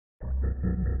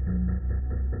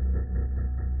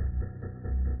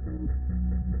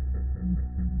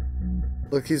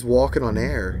Look, he's walking on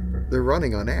air. They're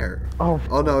running on air. Oh.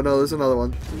 Oh no, there's another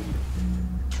one.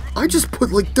 I just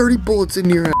put like 30 bullets in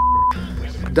your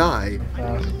die.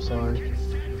 I'm sorry.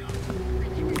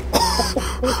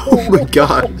 Oh my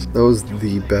god. That was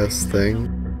the best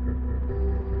thing.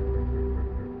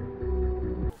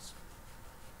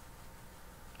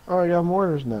 Oh, I got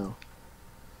mortars now.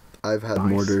 I've had Nice.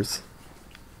 mortars.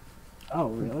 Oh,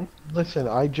 really? Listen,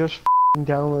 I just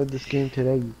downloaded this game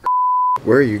today.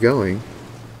 Where are you going?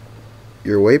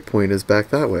 Your waypoint is back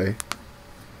that way.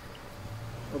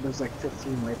 Oh, there's like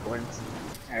 15 waypoints.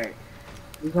 Alright.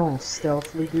 We're gonna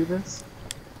stealthily do this.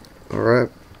 Alright.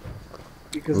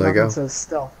 Because Lego. nothing says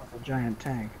stealth with a giant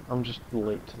tank. I'm just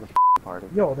late to the party.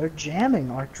 Yo, they're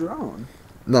jamming our drone.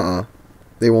 Nuh-uh.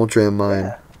 They won't jam mine.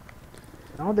 Yeah.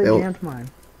 No, they They'll- jammed mine.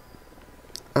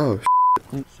 Oh,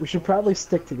 We should probably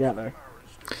stick together.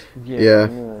 Yeah.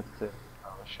 That's it.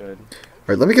 I should.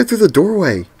 Alright, let me get through the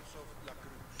doorway.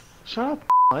 Shut up,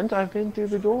 cunt. I've been through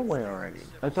the doorway already.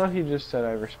 I thought he just said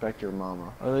I respect your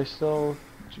mama. Are they still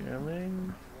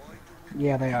jamming?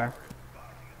 Yeah, they are.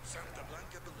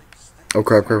 Oh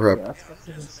crap. Yeah,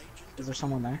 is there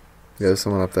someone there? Yeah, there's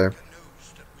someone up there.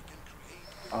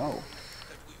 Oh,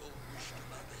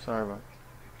 Sorry, bud.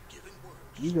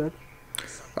 you good?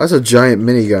 That's a giant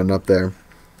minigun up there.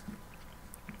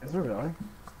 Is there really?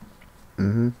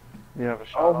 Mm-hmm. You have a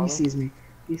shot Oh, on he him? sees me.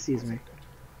 He sees me.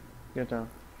 Get down.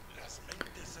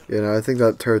 You know, I think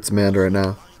that turret's manned right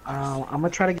now. I'm gonna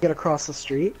try to get across the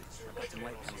street.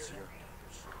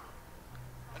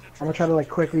 I'm gonna try to like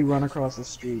quickly run across the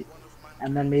street,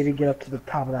 and then maybe get up to the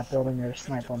top of that building there to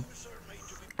snipe them.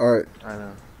 Alright, I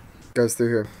know. guys, through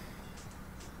here.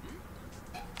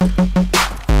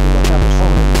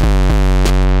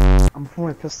 I'm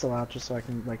pulling my pistol out just so I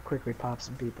can like quickly pop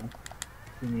some people.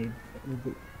 If you need.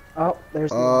 Oh,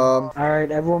 there's the one.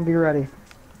 Alright, everyone be ready.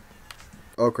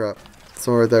 Oh crap.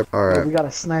 Someone right there. Oh, Alright. we got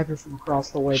a sniper from across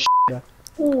the way.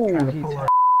 Ooh, Trying to he pull our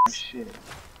shit.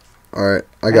 Alright,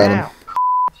 I got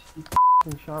him.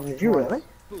 He shot me Did you twice.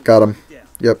 really? Got him.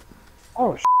 Yep.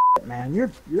 Oh man,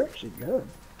 you're actually good.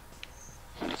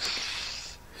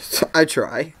 I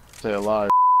try. Say a lot.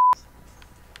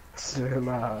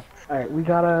 So, alright, we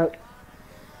gotta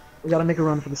make a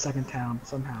run for the second town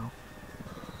somehow.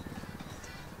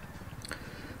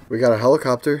 We got a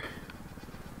helicopter.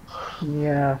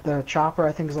 Yeah, the chopper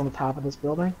I think is on the top of this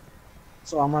building.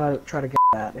 So I'm gonna try to get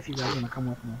that if you guys wanna come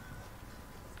with me.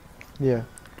 Yeah.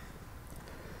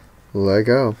 Let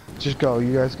go. Just go.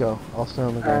 You guys go. I'll stay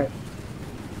on the ground. Alright.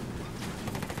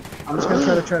 I'm just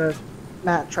gonna try to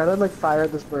Matt, try to like fire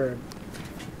at this bird.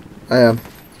 I am.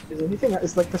 Is anything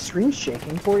is like the screen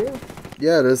shaking for you?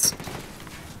 Yeah, it is.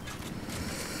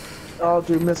 Oh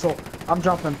dude, missile. I'm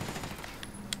jumping.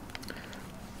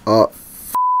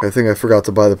 I think I forgot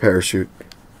to buy the parachute.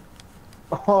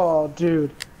 Oh dude.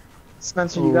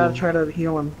 Spencer, you gotta Ooh. try to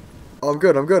heal him. Oh, I'm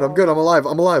good. I'm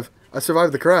alive. I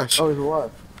survived the crash. Oh, he's alive.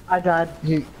 I died.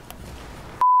 You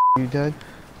dead?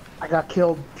 I got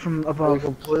killed from Are you above.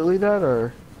 completely dead,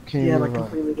 or can Yeah, you like revive?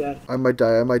 completely dead. I might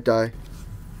die.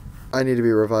 I need to be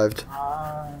revived.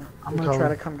 I'm gonna try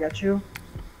to come get you.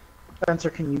 Spencer,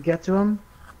 can you get to him?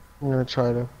 I'm gonna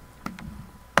try to.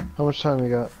 How much time you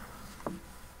got?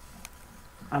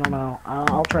 I don't know.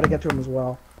 I'll try to get to him as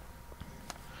well.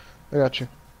 I got you.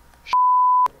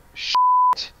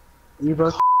 You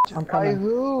both. I'm By coming.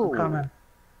 who? I'm coming.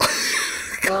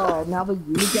 Oh, now that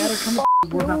you gotta come,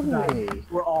 we're about to die.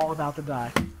 We're all about to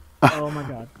die. Oh my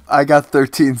god. I got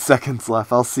 13 seconds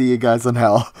left. I'll see you guys in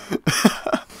hell.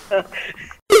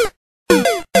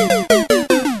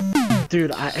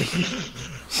 Dude, I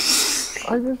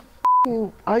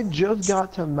just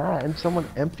got to Matt and someone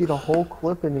emptied a whole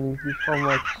clip in and he's from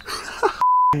like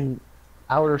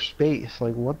outer space.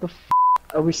 Like what the f?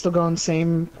 are we still going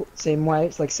same way?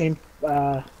 It's like same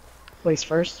place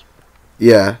first.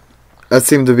 Yeah, that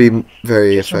seemed to be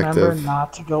very Just remember effective.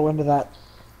 not to go into that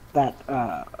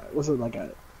was it like a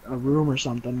room or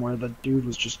something where the dude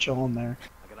was just chilling there.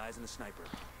 I got eyes on the sniper.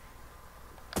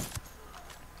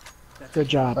 Good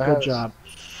job. Good job.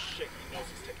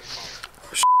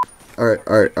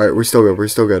 Alright. We're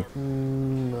still good.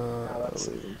 No.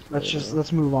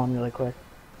 Let's move on really quick.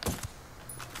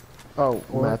 Oh,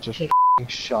 Or Matt just take- f***ing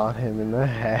shot him in the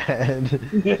head.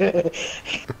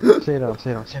 Stay down.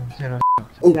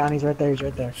 Oh. Down, he's right there. He's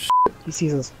right there. He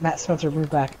sees us. Matt Spencer,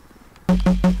 move back.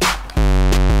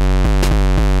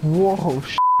 Whoa,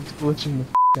 it's glitching the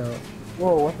f*** out.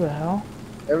 Whoa, what the hell?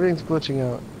 Everything's glitching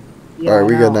out. Yeah, Alright,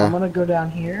 we I good know. now. I'm gonna go down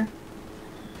here.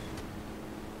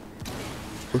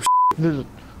 There's a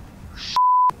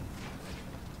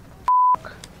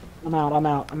I'm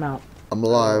out. I'm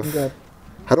alive. I'm good.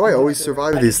 How do I always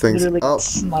survive these things? Literally Oh,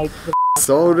 sniped the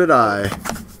so did I.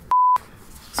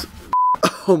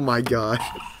 Oh my god.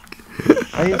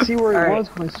 I didn't see where he Alright, was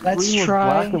because my let's screen was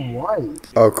try- black and white.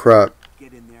 Oh crap.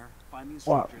 Get in there. Find the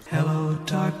What? instructors. Hello,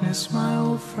 darkness, my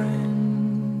old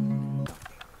friend.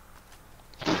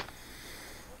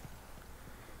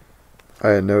 I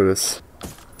didn't notice.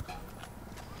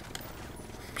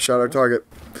 Shot our target.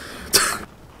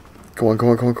 Come on, come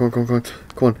on, come on, come on, come on, come on.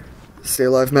 Come on. Stay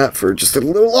alive, Matt, for just a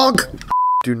little long.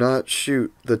 Do not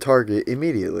shoot the target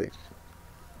immediately.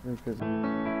 Because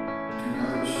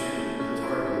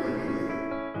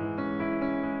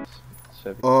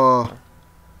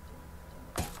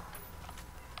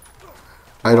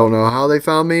I don't know how they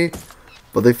found me,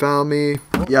 but they found me.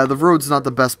 Yeah, the road's not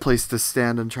the best place to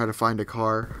stand and try to find a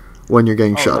car when you're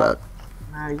getting shot at.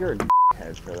 Nah, you're a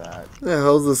head for that. The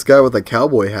hell's this guy with a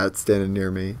cowboy hat standing near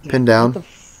me? Pinned down.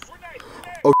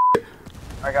 Oh, shit.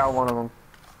 I got one of them.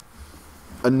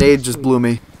 A nade just blew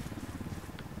me.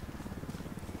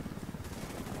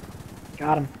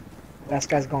 Got him. Last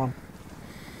guy's gone.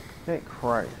 Thank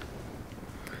Christ.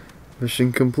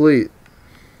 Mission complete.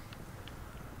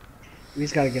 We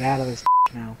just gotta get out of this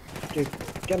now. Dude,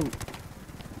 get him.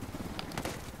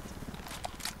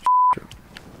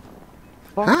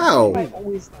 How? I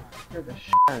always You're the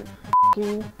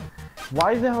shit.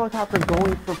 Why is the helicopter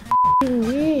going for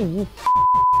me, you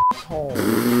asshole?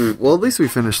 Well, at least we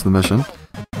finished the mission.